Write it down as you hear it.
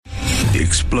The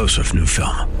explosive new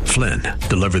film, Flynn,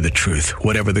 deliver the truth,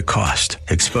 whatever the cost,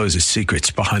 exposes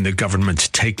secrets behind the government's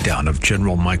takedown of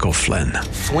General Michael Flynn.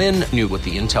 Flynn knew what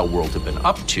the intel world had been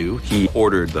up to. He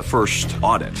ordered the first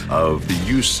audit of the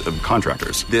use of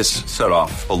contractors. This set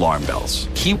off alarm bells.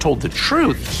 He told the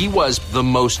truth. He was the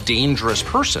most dangerous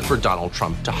person for Donald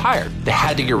Trump to hire. They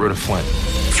had to get rid of Flynn.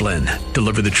 Flynn,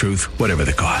 deliver the truth, whatever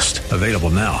the cost. Available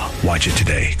now. Watch it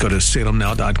today. Go to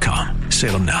salemnow.com.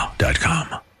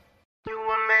 salemnow.com. You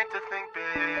were meant to think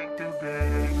big, too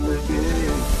big, big.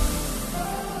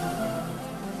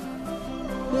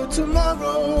 But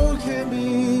tomorrow can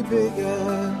be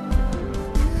bigger.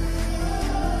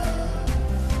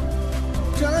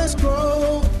 Just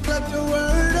grow, let the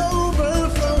word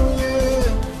overflow, yeah.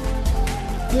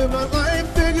 Live a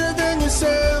life bigger than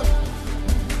yourself.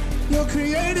 You're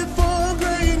created for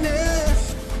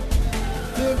greatness.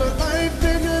 Live a life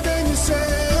bigger than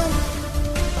yourself.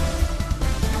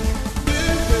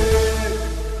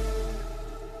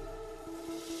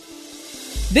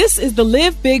 This is the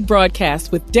Live Big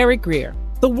broadcast with Derek Grier.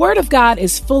 The Word of God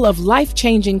is full of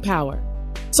life-changing power.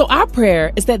 So our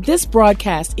prayer is that this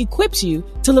broadcast equips you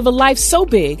to live a life so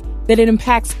big that it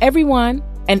impacts everyone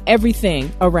and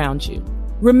everything around you.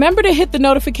 Remember to hit the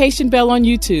notification bell on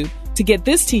YouTube to get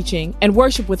this teaching and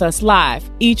worship with us live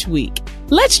each week.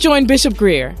 Let's join Bishop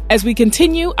Grier as we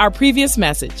continue our previous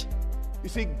message. You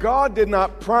see, God did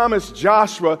not promise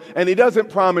Joshua, and He doesn't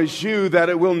promise you that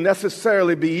it will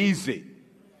necessarily be easy.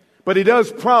 But He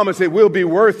does promise it will be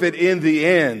worth it in the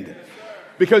end.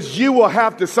 Because you will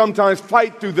have to sometimes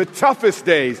fight through the toughest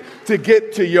days to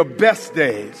get to your best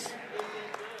days.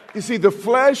 You see, the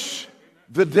flesh,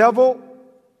 the devil,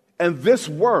 and this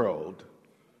world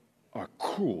are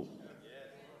cruel.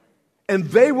 And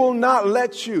they will not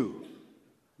let you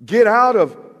get out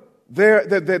of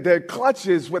their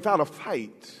clutches without a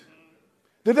fight.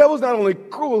 The devil's not only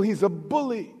cruel, he's a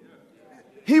bully.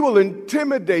 He will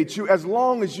intimidate you as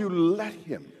long as you let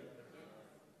him.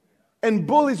 And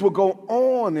bullies will go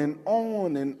on and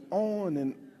on and on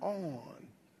and on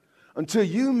until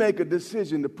you make a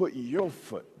decision to put your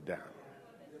foot down.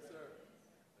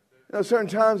 You know, certain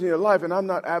times in your life, and I'm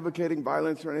not advocating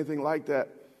violence or anything like that,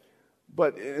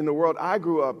 but in the world I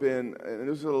grew up in, and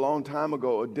this was a long time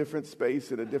ago, a different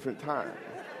space at a different time.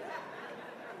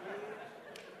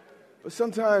 But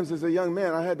sometimes as a young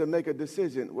man, I had to make a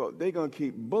decision. Well, they're going to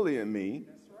keep bullying me,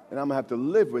 and I'm going to have to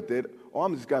live with it, or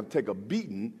I'm just going to take a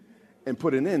beating and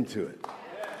put an end to it.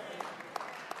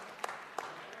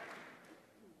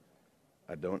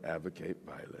 I don't advocate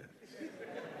violence.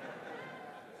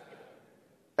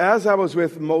 As I was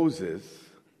with Moses,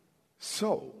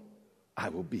 so I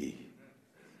will be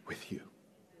with you.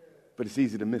 But it's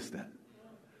easy to miss that.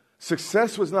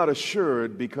 Success was not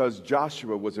assured because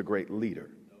Joshua was a great leader.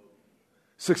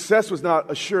 Success was not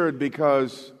assured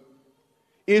because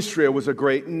Israel was a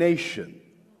great nation.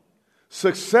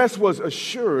 Success was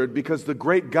assured because the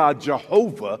great God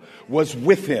Jehovah was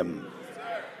with him.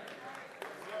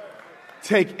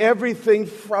 Take everything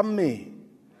from me.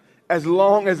 As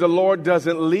long as the Lord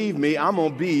doesn't leave me, I'm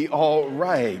going to be all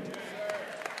right.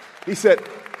 He said,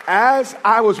 as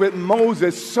I was with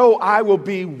Moses, so I will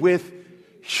be with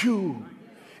you.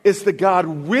 It's the God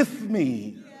with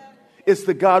me. It's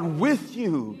the God with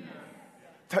you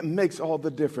that makes all the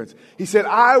difference. He said,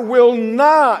 I will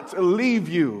not leave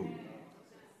you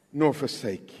nor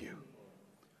forsake you.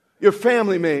 Your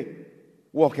family may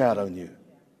walk out on you.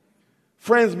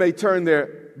 Friends may turn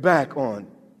their back on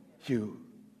you.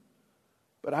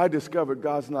 But I discovered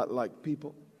God's not like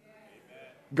people.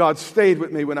 God stayed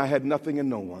with me when I had nothing and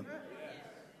no one.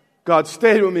 God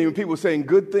stayed with me when people were saying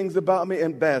good things about me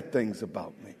and bad things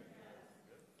about me.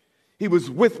 He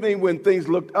was with me when things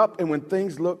looked up and when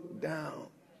things looked down.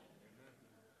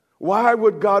 Why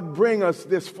would God bring us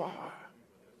this far?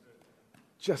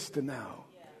 Just to now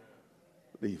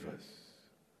leave us.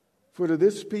 For to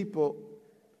this people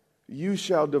you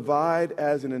shall divide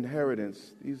as an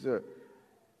inheritance. These are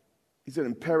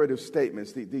imperative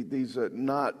statements. These are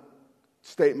not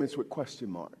statements with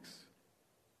question marks.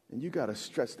 And you got to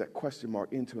stretch that question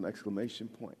mark into an exclamation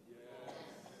point.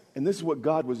 And this is what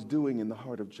God was doing in the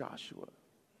heart of Joshua.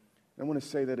 I want to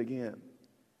say that again.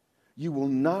 You will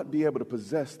not be able to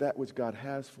possess that which God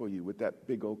has for you with that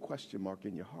big old question mark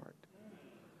in your heart.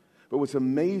 But what's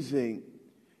amazing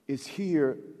is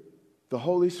here, the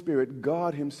Holy Spirit,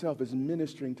 God himself, is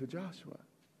ministering to Joshua.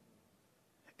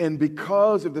 And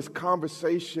because of this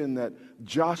conversation that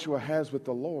Joshua has with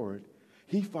the Lord,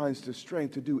 he finds the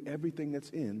strength to do everything that's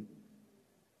in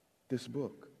this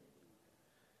book.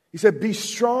 He said, be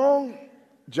strong,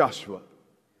 Joshua.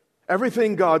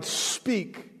 Everything God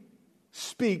speaks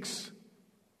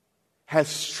has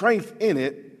strength in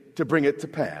it to bring it to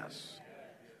pass.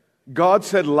 God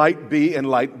said, light be, and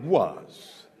light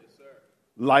was.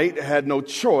 Light had no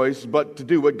choice but to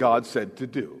do what God said to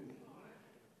do.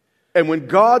 And when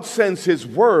God sends his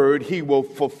word, he will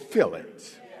fulfill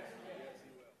it.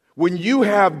 When you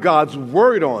have God's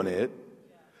word on it,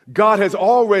 God has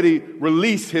already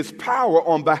released his power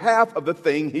on behalf of the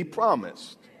thing he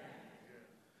promised.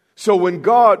 So when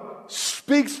God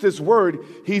speaks this word,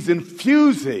 he's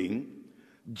infusing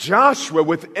Joshua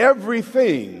with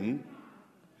everything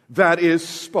that is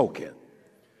spoken.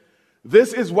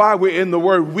 This is why we're in the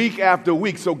word week after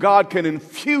week, so God can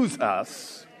infuse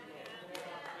us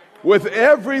with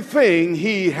everything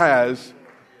he has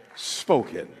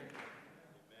spoken.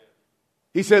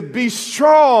 He said, be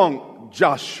strong,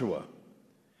 Joshua,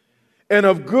 and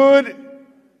of good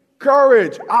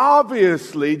courage.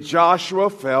 Obviously, Joshua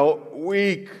felt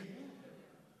weak.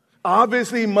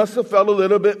 Obviously, he must have felt a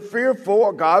little bit fearful,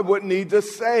 or God wouldn't need to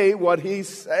say what he's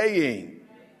saying.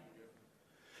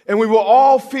 And we will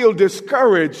all feel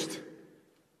discouraged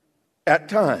at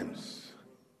times.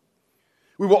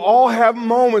 We will all have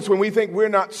moments when we think we're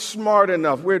not smart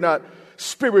enough, we're not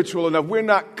spiritual enough, we're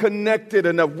not connected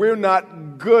enough, we're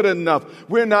not good enough,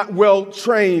 we're not well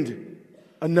trained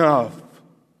enough.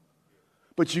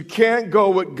 But you can't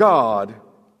go with God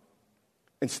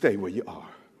and stay where you are.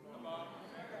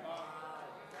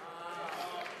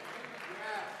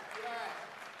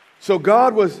 So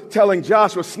God was telling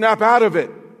Joshua, snap out of it.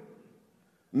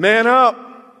 Man up.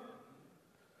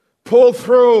 Pull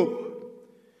through.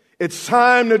 It's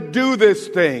time to do this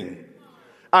thing.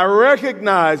 I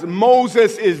recognize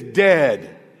Moses is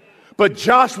dead, but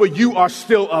Joshua, you are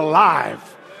still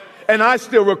alive. And I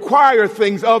still require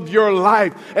things of your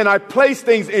life. And I place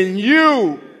things in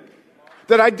you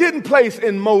that I didn't place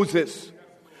in Moses.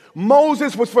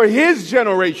 Moses was for his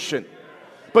generation.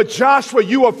 But Joshua,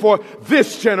 you are for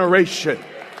this generation.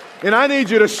 And I need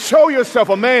you to show yourself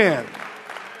a man.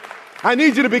 I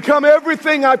need you to become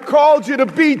everything I've called you to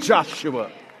be, Joshua.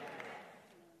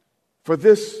 For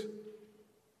this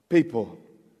people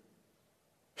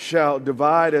shall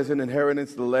divide as an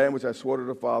inheritance the land which I swore to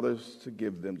the fathers to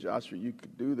give them. Joshua, you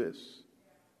could do this.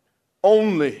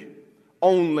 Only.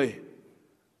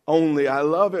 I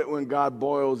love it when God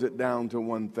boils it down to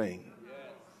one thing.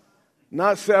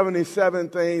 Not 77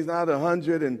 things, not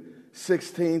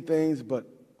 116 things, but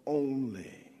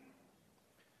only.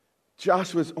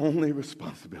 Joshua's only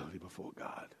responsibility before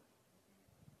God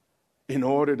in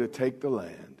order to take the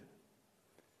land.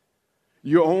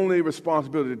 Your only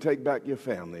responsibility to take back your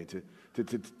family, to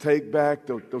take back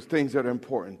those things that are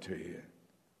important to you,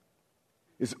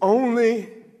 is only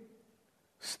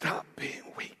stop being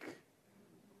weak.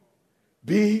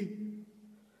 Be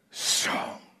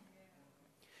strong.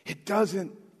 It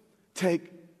doesn't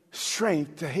take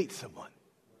strength to hate someone.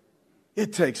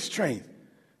 It takes strength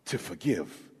to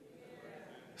forgive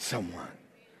someone.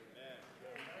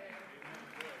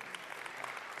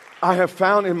 I have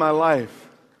found in my life,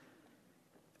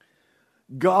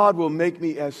 God will make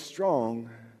me as strong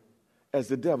as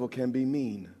the devil can be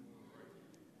mean.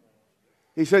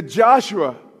 He said,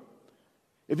 Joshua,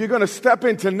 if you're going to step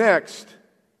into next,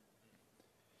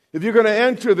 if you're going to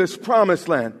enter this promised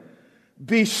land,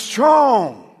 be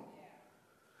strong.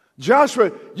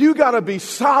 Joshua, you got to be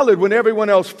solid when everyone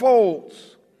else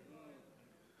folds.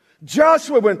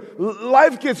 Joshua, when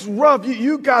life gets rough,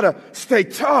 you got to stay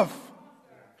tough.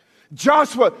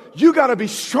 Joshua, you got to be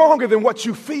stronger than what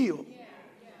you feel.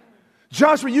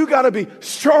 Joshua, you got to be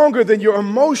stronger than your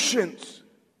emotions.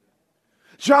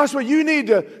 Joshua, you need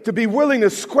to be willing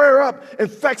to square up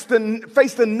and face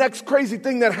the next crazy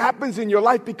thing that happens in your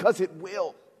life, because it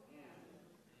will.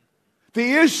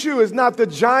 The issue is not the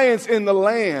giants in the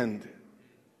land.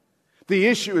 The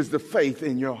issue is the faith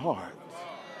in your heart.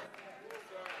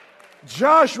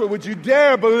 Joshua, would you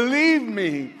dare believe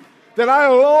me that I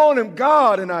alone am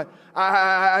God, and I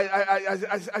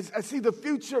see the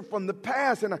future from the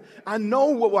past, and I know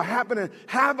what will happen. And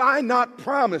have I not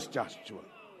promised, Joshua?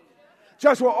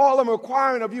 Joshua, all I'm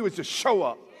requiring of you is to show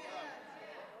up.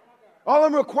 All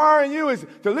I'm requiring you is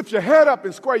to lift your head up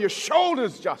and square your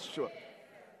shoulders, Joshua.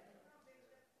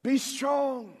 Be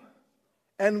strong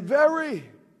and very.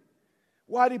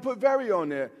 Why did he put very on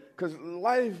there? Because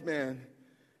life, man,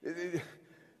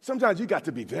 sometimes you got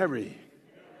to be very.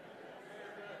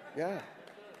 Yeah.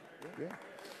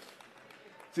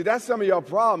 See, that's some of y'all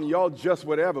problem. Y'all just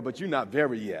whatever, but you're not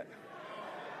very yet.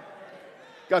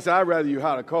 God said, I'd rather you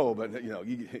hot or cold, but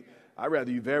I'd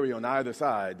rather you vary on either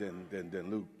side than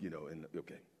Luke,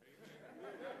 okay.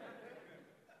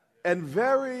 And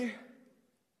very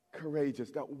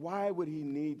courageous. Now, why would he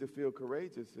need to feel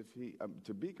courageous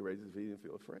to be courageous if he didn't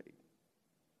feel afraid?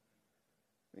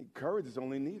 I mean, courage is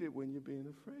only needed when you're being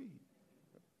afraid.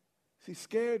 See,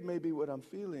 scared may be what I'm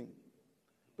feeling,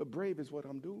 but brave is what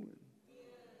I'm doing.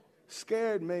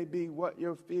 Scared may be what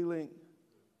you're feeling,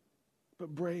 but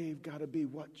brave got to be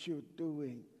what you're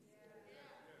doing.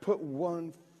 Put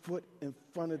one foot in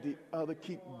front of the other.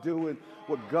 Keep doing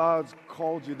what God's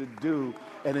called you to do.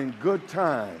 And in good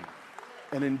time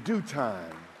and in due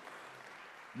time,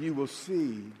 you will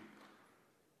see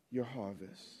your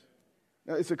harvest.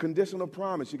 Now, it's a conditional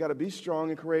promise. You got to be strong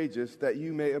and courageous that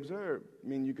you may observe. I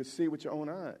mean, you can see with your own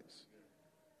eyes.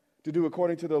 To do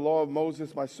according to the law of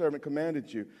Moses, my servant,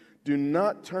 commanded you. Do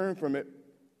not turn from it,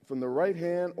 from the right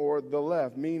hand or the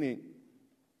left, meaning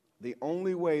the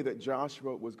only way that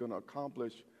Joshua was going to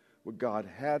accomplish what God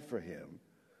had for him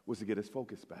was to get his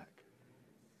focus back.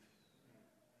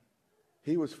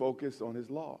 He was focused on his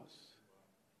loss.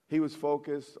 He was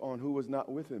focused on who was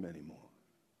not with him anymore.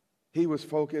 He was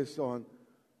focused on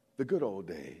the good old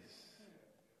days.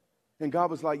 And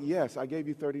God was like, yes, I gave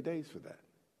you 30 days for that.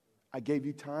 I gave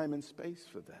you time and space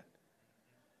for that.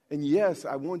 And yes,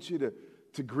 I want you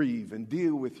to grieve and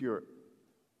deal with your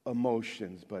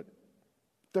emotions, but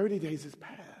 30 days has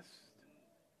passed.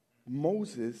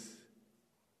 Moses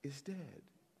is dead.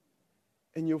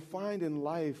 And you'll find in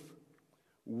life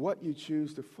what you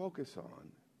choose to focus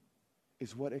on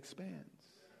is what expands.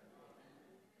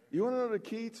 You want to know the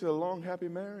key to a long, happy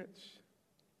marriage?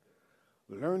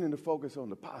 Learning to focus on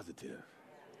the positive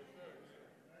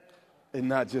and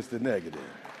not just the negative.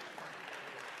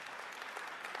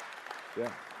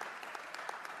 Yeah.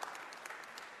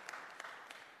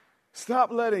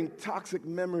 Stop letting toxic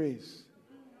memories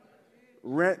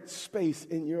rent space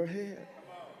in your head.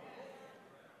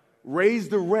 Raise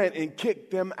the rent and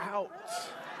kick them out.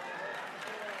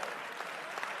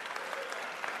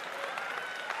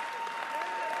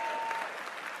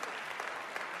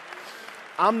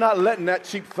 I'm not letting that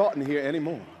cheap thought in here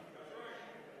anymore.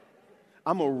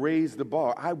 I'm going to raise the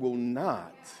bar. I will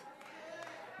not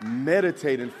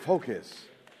meditate and focus.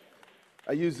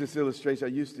 I use this illustration. I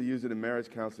used to use it in marriage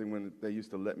counseling when they used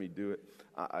to let me do it.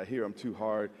 I hear I'm too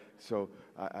hard, so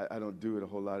I don't do it a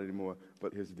whole lot anymore.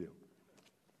 But here's the deal.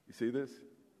 You see this?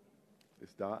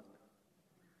 This dot?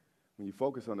 When you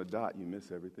focus on the dot, you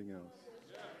miss everything else.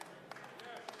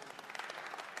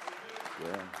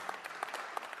 Yeah.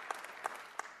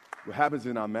 What happens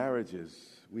in our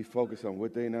marriages, we focus on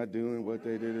what they're not doing, what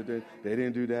they did. They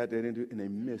didn't do that, they didn't do, and they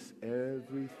miss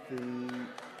everything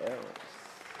else.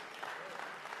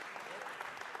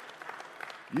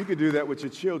 You could do that with your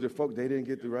children. Folks, they didn't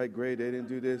get the right grade, they didn't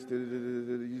do this.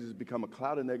 You just become a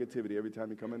cloud of negativity every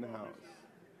time you come in the house.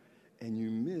 And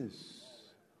you miss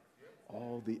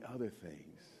all the other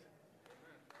things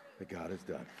that God has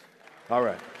done. All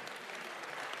right.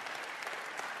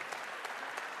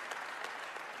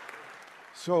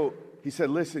 So he said,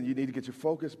 listen, you need to get your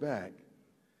focus back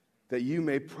that you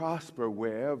may prosper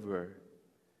wherever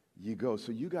you go.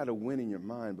 So you got to win in your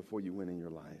mind before you win in your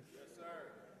life. Yes, sir.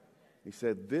 He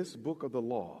said, this book of the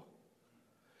law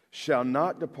shall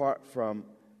not depart from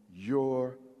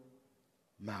your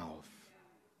mouth.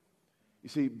 You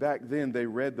see, back then they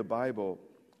read the Bible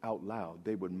out loud.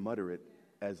 They would mutter it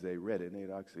as they read it, and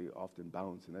they'd actually often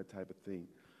bounce and that type of thing.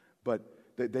 But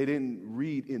they didn't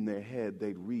read in their head.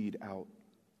 They'd read out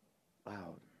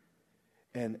loud.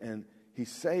 And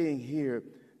he's saying here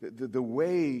that the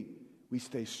way we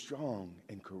stay strong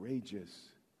and courageous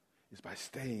is by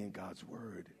staying in God's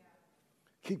word.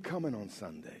 Keep coming on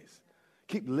Sundays.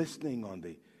 Keep listening on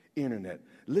the internet.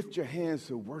 Lift your hands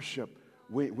to worship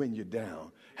when you're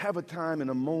down. Have a time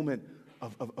and a moment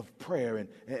of prayer,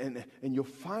 and you'll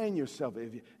find yourself,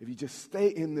 if you just stay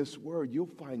in this word, you'll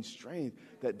find strength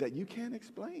that you can't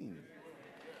explain.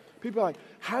 People are like,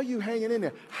 how are you hanging in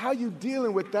there? How are you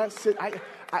dealing with that?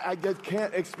 I just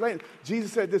can't explain it.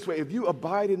 Jesus said this way, if you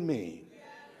abide in me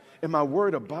and my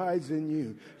word abides in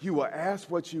you, you will ask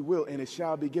what you will and it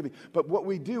shall be given. But what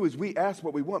we do is we ask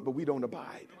what we want, but we don't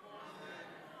abide.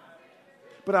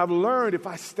 But I've learned if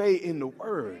I stay in the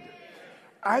word,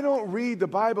 I don't read the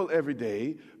Bible every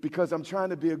day because I'm trying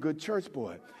to be a good church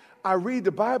boy. I read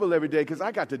the Bible every day because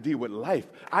I got to deal with life.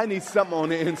 I need something on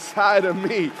the inside of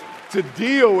me to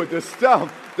deal with the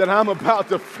stuff that I'm about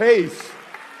to face.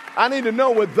 I need to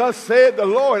know what thus said the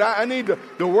Lord. I need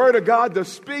the word of God to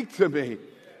speak to me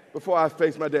before I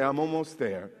face my day. I'm almost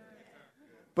there.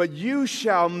 But you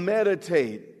shall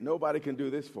meditate. Nobody can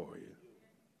do this for you.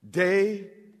 Day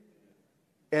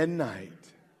and night.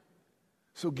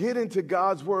 So get into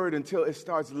God's word until it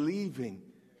starts leaving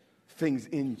things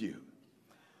in you.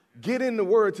 Get in the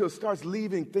Word till it starts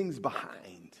leaving things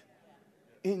behind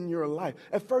in your life.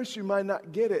 At first, you might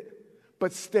not get it,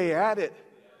 but stay at it.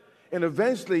 And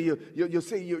eventually, you'll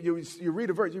see, you read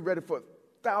a verse, you read it for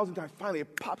 1,000 times. Finally,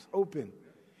 it pops open.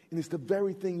 And it's the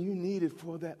very thing you needed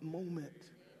for that moment.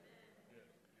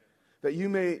 That you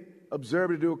may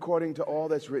observe to do according to all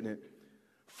that's written.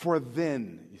 For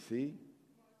then, you see,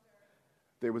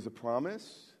 there was a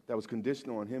promise that was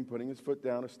conditional on him putting his foot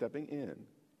down or stepping in.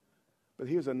 But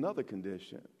here's another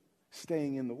condition,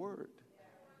 staying in the Word.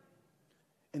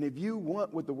 And if you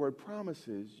want what the Word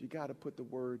promises, you got to put the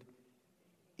Word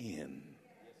in.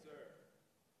 Yes, sir.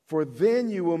 For then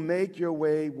you will make your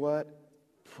way what?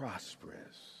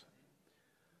 Prosperous.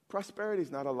 Prosperity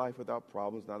is not a life without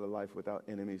problems, not a life without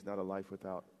enemies, not a life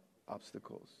without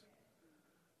obstacles.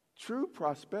 True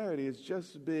prosperity is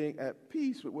just being at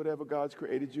peace with whatever God's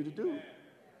created you to do.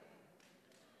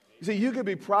 You see, you could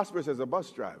be prosperous as a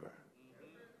bus driver.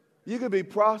 You could be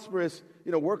prosperous,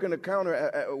 working the counter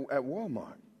at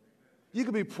Walmart. You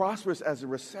could be prosperous as a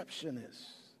receptionist.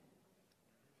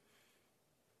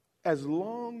 As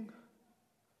long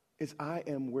as I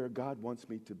am where God wants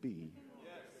me to be,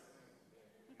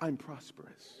 I'm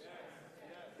prosperous.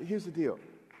 Here's the deal.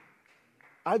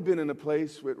 I've been in a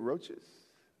place with roaches,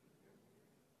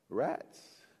 rats.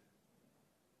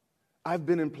 I've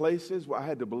been in places where I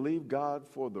had to believe God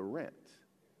for the rent.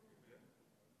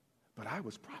 But I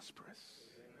was prosperous.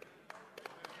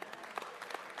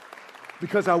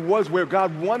 Because I was where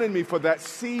God wanted me for that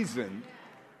season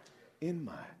in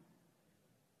my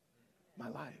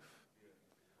life.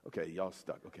 Okay, y'all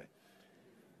stuck. Okay.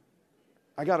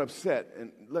 I got upset,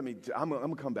 and I'm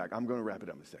going to come back. I'm going to wrap it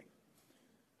up in a second.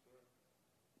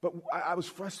 But I was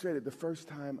frustrated the first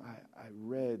time I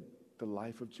read the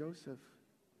life of Joseph.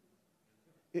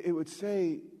 It would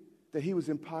say that he was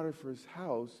in Potiphar's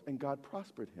house and God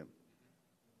prospered him.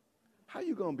 How are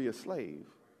you going to be a slave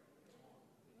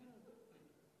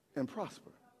and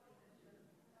prosper?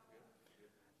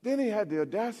 Then he had the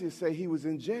audacity to say he was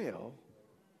in jail,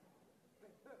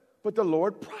 but the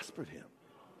Lord prospered him.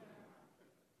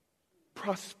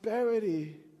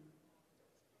 Prosperity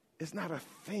is not a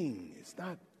thing. It's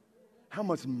not how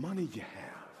much money you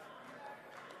have.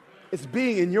 It's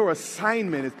being in your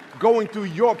assignment. It's going through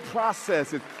your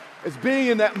process. It's being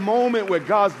in that moment where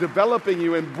God's developing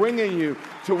you and bringing you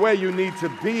to where you need to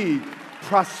be.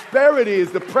 Prosperity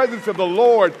is the presence of the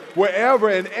Lord wherever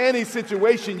in any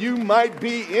situation you might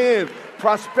be in.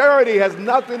 Prosperity has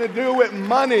nothing to do with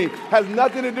money, has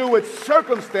nothing to do with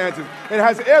circumstances. It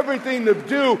has everything to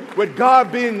do with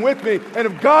God being with me. And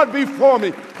if God be for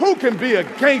me, who can be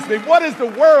against me? What is the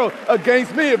world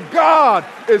against me if God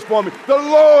is for me? The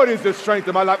Lord is the strength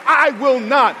of my life. I will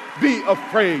not be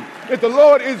afraid. If the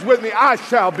Lord is with me, I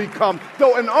shall become.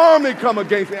 Though an army come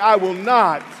against me, I will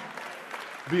not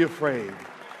be afraid.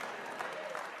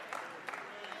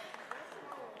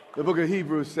 The book of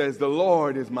Hebrews says, the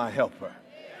Lord is my helper.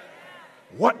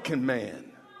 What can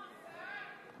man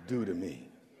do to me?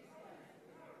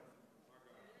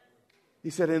 He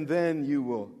said, and then you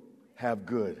will have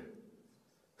good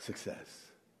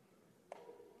success.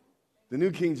 The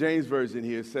New King James Version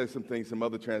here says some things some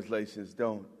other translations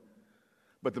don't.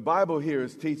 But the Bible here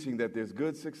is teaching that there's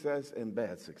good success and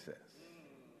bad success.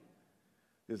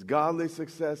 There's godly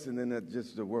success and then there's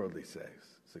just the worldly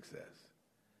success.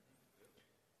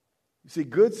 You see,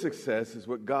 good success is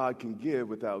what God can give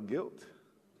without guilt,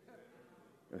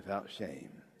 without shame.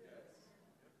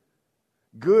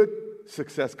 Good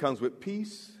success comes with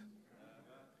peace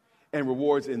and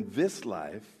rewards in this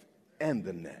life and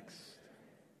the next.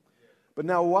 But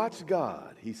now watch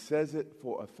God. He says it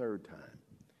for a third time.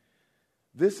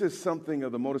 This is something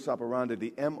of the modus operandi,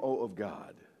 the MO of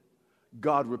God.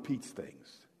 God repeats things.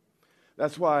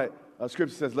 That's why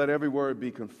Scripture says, let every word be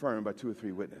confirmed by 2 or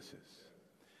 3 witnesses.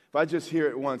 If I just hear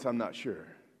it once, I'm not sure.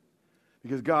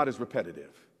 Because God is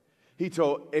repetitive. He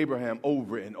told Abraham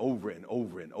over and over and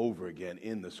over and over again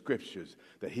in the Scriptures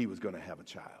that he was going to have a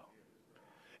child.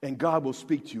 And God will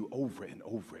speak to you over and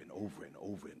over and over and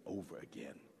over and over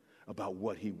again about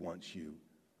what he wants you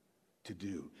to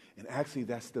do. And actually,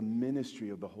 that's the ministry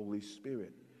of the Holy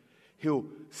Spirit. He'll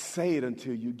say it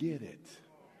until you get it.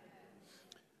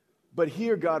 But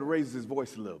here God raises his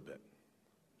voice a little bit.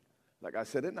 Like I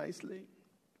said it nicely.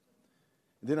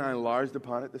 Then I enlarged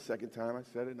upon it the second time I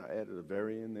said it, and I added a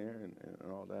very in there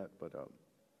and all that. But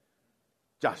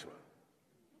Joshua,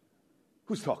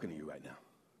 who's talking to you right now?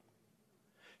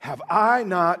 Have I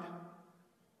not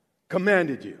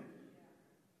commanded you?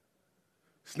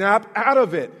 Snap out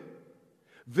of it.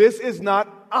 This is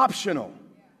not optional.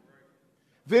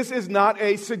 This is not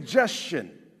a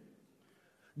suggestion.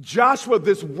 Joshua,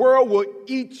 this world will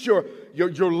eat your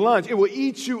lunch. It will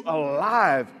eat you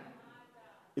alive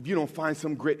if you don't find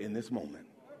some grit in this moment.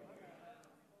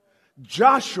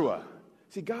 Joshua,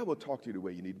 see, God will talk to you the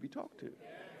way you need to be talked to.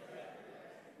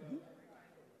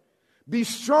 Be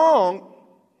strong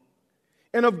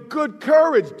and of good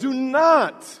courage. Do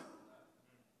not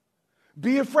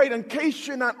be afraid. In case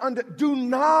you're not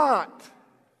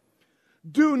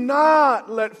do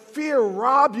not let fear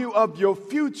rob you of your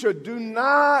future. Do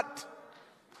not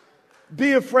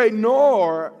be afraid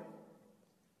nor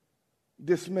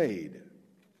dismayed.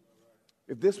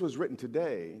 If this was written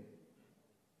today,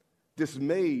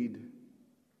 dismayed,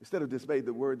 instead of dismayed,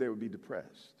 the word there would be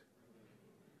depressed.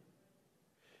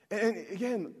 And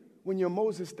again, when your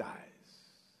Moses dies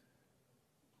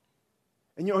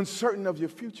and you're uncertain of your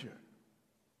future,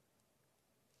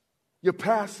 your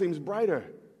past seems brighter.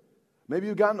 Maybe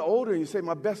you've gotten older and you say,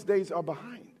 my best days are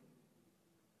behind.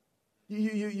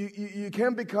 You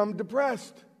can become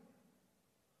depressed.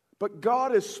 But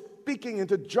God is speaking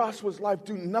into Joshua's life.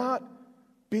 Do not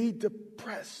be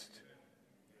depressed.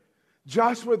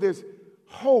 Joshua, there's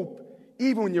hope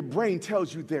even when your brain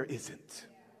tells you there isn't.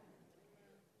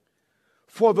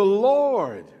 For the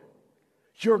Lord,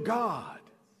 your God,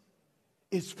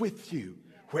 is with you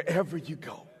wherever you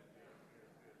go.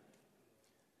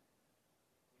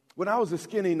 When I was a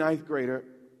skinny ninth grader,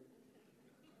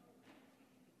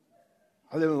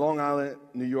 I lived in Long Island,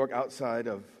 New York, outside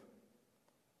of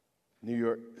New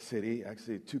York City,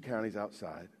 actually 2 counties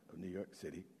outside of New York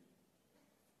City.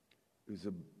 It was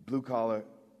a blue-collar,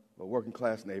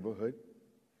 working-class neighborhood,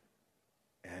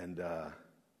 and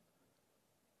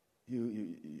it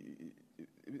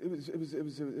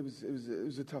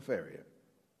was a tough area.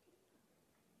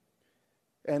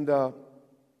 And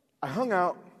I hung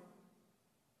out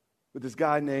with this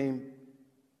guy named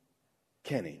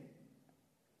Kenny.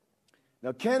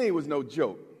 Now, Kenny was no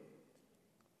joke.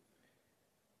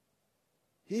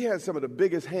 He had some of the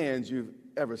biggest hands you've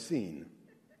ever seen.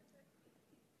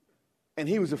 And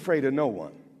he was afraid of no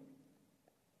one.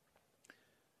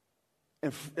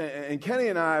 And Kenny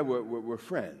and I were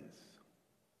friends.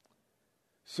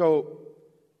 So,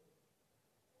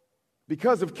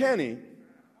 because of Kenny,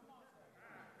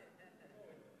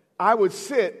 I would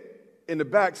sit in the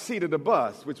back seat of the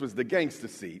bus, which was the gangster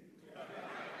seat.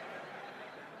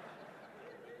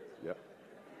 Yep.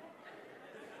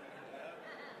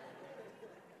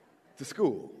 To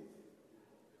school.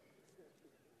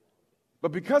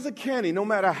 But because of Kenny, no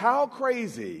matter how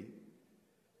crazy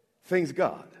things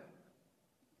got,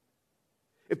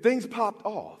 if things popped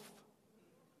off,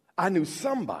 I knew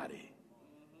somebody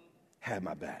had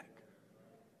my back.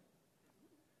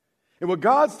 And what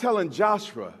God's telling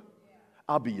Joshua,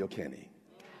 I'll be your Kenny.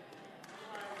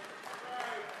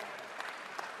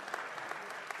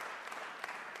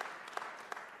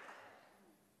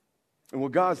 And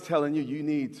what God's telling you, you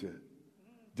need to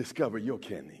discover your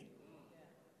Kenny.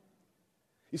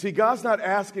 You see, God's not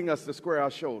asking us to square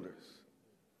our shoulders,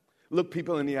 look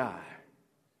people in the eye,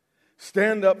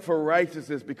 stand up for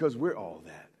righteousness because we're all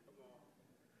that,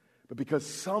 but because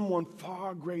someone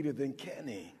far greater than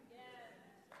Kenny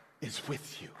is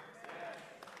with you.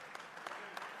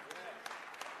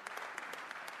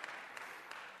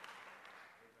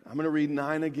 I'm going to read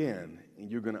 9 again,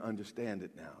 and you're going to understand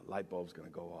it now. Light bulb's going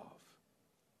to go off.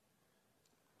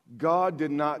 God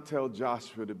did not tell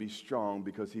Joshua to be strong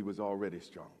because he was already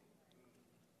strong.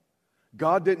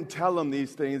 God didn't tell him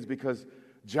these things because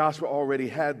Joshua already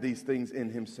had these things in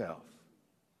himself.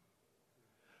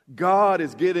 God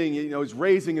is is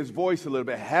raising his voice a little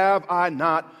bit. Have I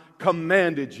not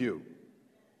commanded you?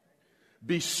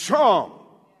 Be strong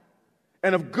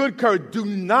and of good courage. Do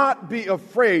not be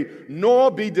afraid,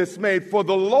 nor be dismayed, for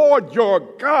the Lord your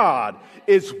God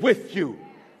is with you.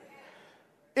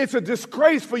 It's a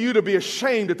disgrace for you to be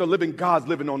ashamed that the living God's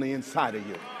living on the inside of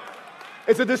you.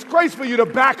 It's a disgrace for you to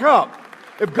back up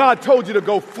if God told you to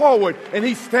go forward and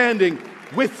he's standing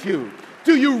with you.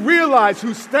 Do you realize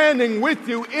who's standing with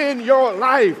you in your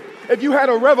life? If you had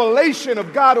a revelation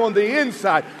of God on the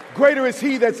inside, greater is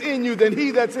he that's in you than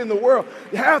he that's in the world.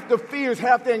 Half the fears,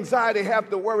 half the anxiety, half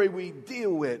the worry we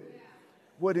deal with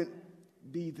wouldn't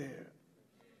be there.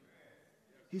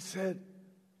 He said,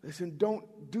 listen,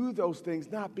 don't do those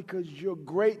things, not because you're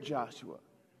great, Joshua.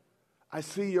 I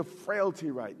see your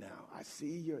frailty right now. I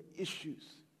see your issues.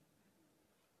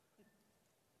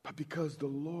 But because the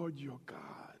Lord your God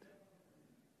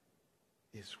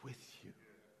is with you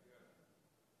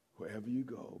wherever you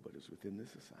go, but it's within this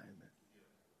assignment.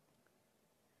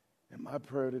 And my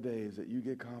prayer today is that you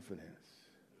get confidence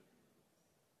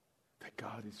that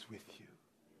God is with you.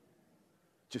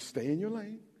 Just stay in your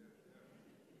lane.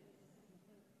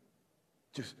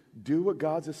 Just do what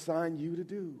God's assigned you to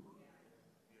do.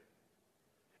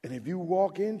 And if you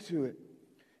walk into it,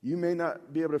 you may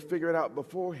not be able to figure it out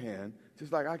beforehand,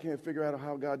 just like I can't figure out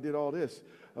how God did all this.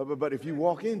 But if you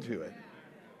walk into it,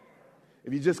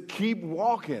 if you just keep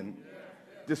walking,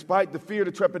 despite the fear,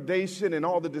 the trepidation, and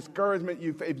all the discouragement,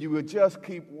 if you would just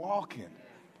keep walking,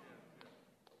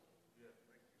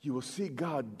 you will see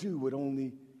God do what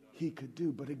only He could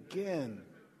do. But again,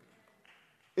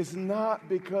 it's not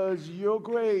because you're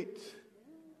great.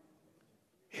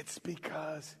 It's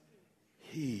because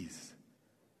He's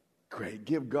great.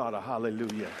 Give God a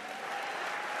hallelujah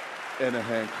and a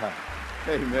hand clap.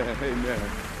 Amen, amen,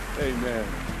 amen,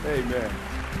 amen.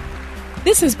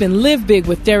 This has been Live Big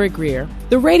with Derek Grier,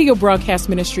 the radio broadcast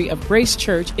ministry of Grace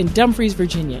Church in Dumfries,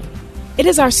 Virginia. It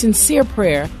is our sincere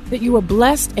prayer that you are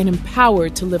blessed and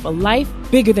empowered to live a life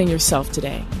bigger than yourself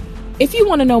today. If you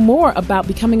want to know more about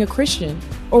becoming a Christian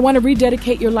or want to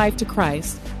rededicate your life to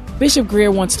Christ, Bishop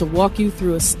Grier wants to walk you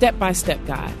through a step-by-step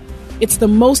guide. It's the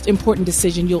most important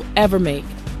decision you'll ever make.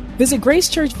 Visit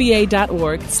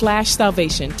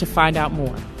gracechurchva.org/salvation to find out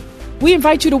more. We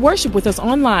invite you to worship with us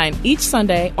online each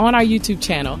Sunday on our YouTube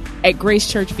channel at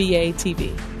Grace Church VA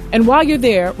TV. And while you're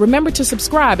there, remember to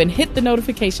subscribe and hit the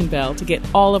notification bell to get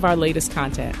all of our latest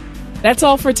content. That's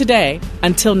all for today.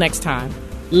 Until next time,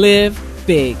 live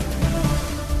big.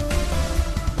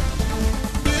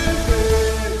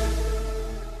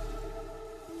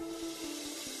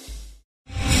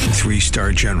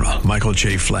 Three-star General Michael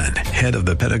J. Flynn, head of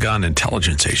the Pentagon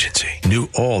Intelligence Agency, knew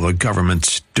all the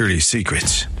government's dirty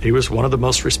secrets. He was one of the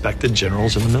most respected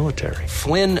generals in the military.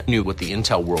 Flynn knew what the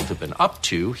intel world had been up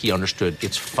to. He understood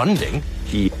its funding.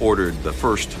 He ordered the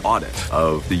first audit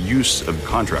of the use of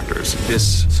contractors.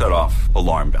 This set off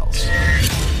alarm bells.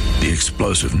 The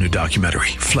explosive new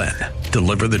documentary, Flynn,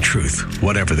 Deliver the Truth,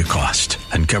 Whatever the Cost,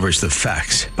 uncovers the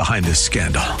facts behind this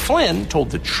scandal. Flynn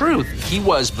told the truth. He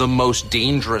was the most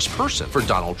dangerous person for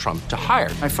Donald Trump to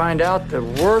hire. I find out the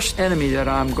worst enemy that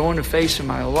I'm going to face in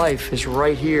my life is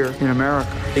right here in America.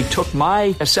 They took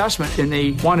my assessment and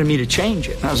they wanted me to change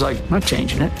it. And I was like, I'm not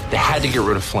changing it. They had to get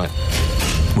rid of Flynn.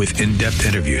 With in-depth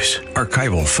interviews,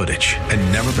 archival footage,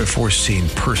 and never-before-seen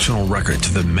personal records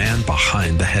of the man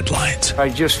behind the headlines. I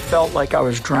just felt like I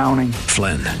was drowning.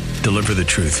 Flynn, Deliver the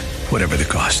Truth, Whatever the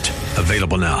Cost.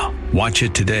 Available now. Watch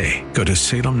it today. Go to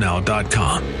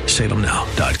salemnow.com.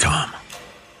 salemnow.com.